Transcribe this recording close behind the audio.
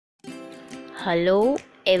Hello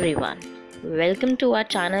everyone, welcome to our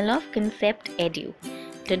channel of Concept Edu.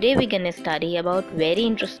 Today we're going to study about very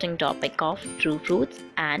interesting topic of true fruits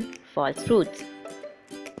and false fruits.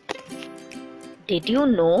 Did you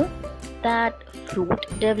know that fruit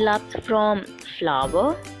develops from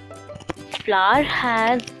flower? Flower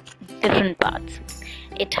has different parts.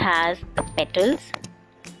 It has the petals,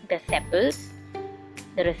 the sepals,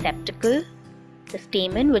 the receptacle, the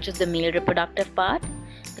stamen, which is the male reproductive part,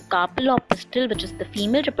 the carpel or pistil, which is the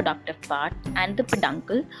female reproductive part, and the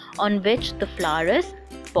peduncle, on which the flower is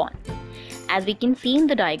born. As we can see in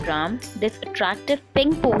the diagram, this attractive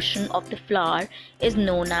pink portion of the flower is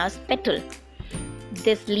known as petal.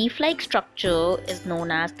 This leaf-like structure is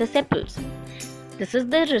known as the sepals. This is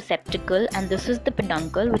the receptacle and this is the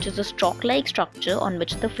peduncle, which is a stalk-like structure on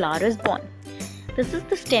which the flower is born. This is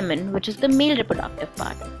the stamen, which is the male reproductive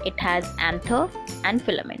part. It has anther and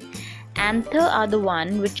filament. Anther are the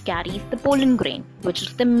one which carries the pollen grain, which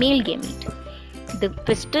is the male gamete. The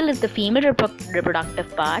pistil is the female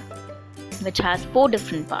reproductive part, which has 4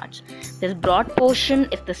 different parts. This broad portion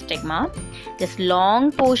is the stigma, this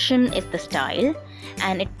long portion is the style,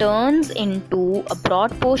 and it turns into a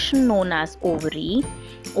broad portion known as ovary.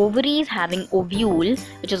 Ovary is having ovule,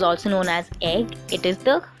 which is also known as egg. It is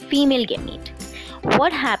the female gamete.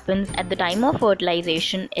 What happens at the time of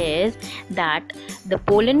fertilization is that the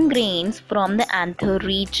pollen grains from the anther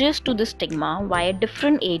reaches to the stigma via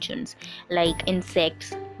different agents like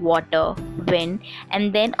insects, water, wind,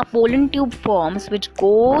 and then a pollen tube forms which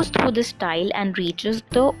goes through the style and reaches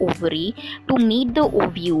the ovary to meet the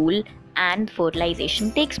ovule, and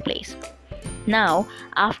fertilization takes place. Now,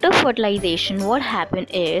 after fertilization, what happens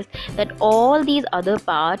is that all these other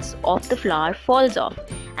parts of the flower falls off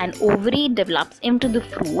and ovary develops into the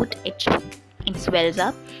fruit, it swells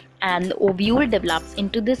up, and the ovule develops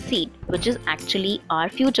into the seed, which is actually our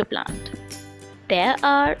future plant. There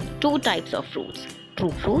are 2 types of fruits,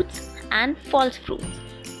 true fruits and false fruits.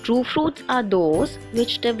 True fruits are those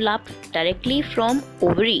which develop directly from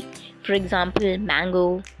ovary, for example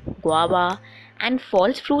mango, guava, and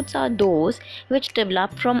false fruits are those which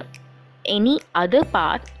develop from any other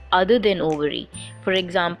part other than ovary, for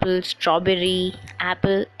example strawberry,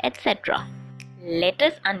 apple, etc. Let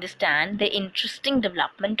us understand the interesting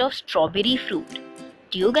development of strawberry fruit.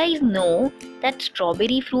 Do you guys know that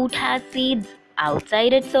strawberry fruit has seeds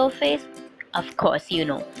outside its surface? Of course you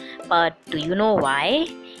know, but do you know why?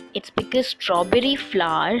 It's because strawberry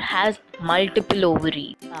flower has multiple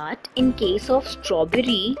ovaries. But in case of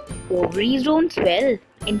strawberry, ovaries don't swell.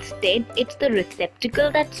 Instead, it's the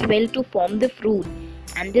receptacle that swell to form the fruit,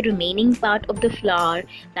 and the remaining part of the flower,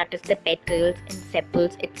 that is the petals and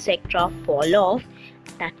sepals, etc., fall off.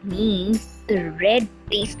 That means the red,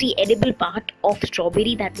 tasty, edible part of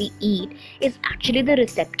strawberry that we eat is actually the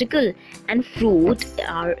receptacle, and fruit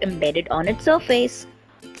are embedded on its surface.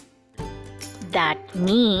 That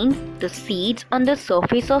means the seeds on the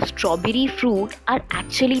surface of strawberry fruit are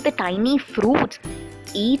actually the tiny fruits,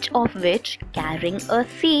 each of which carrying a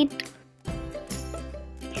seed.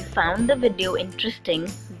 If you found the video interesting,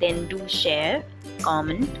 then do share,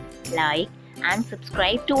 comment, like, and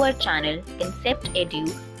subscribe to our channel Concept Edu,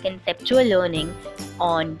 Conceptual Learning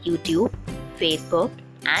on YouTube, Facebook,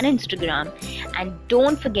 and Instagram. And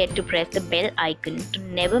don't forget to press the bell icon to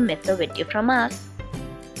never miss a video from us.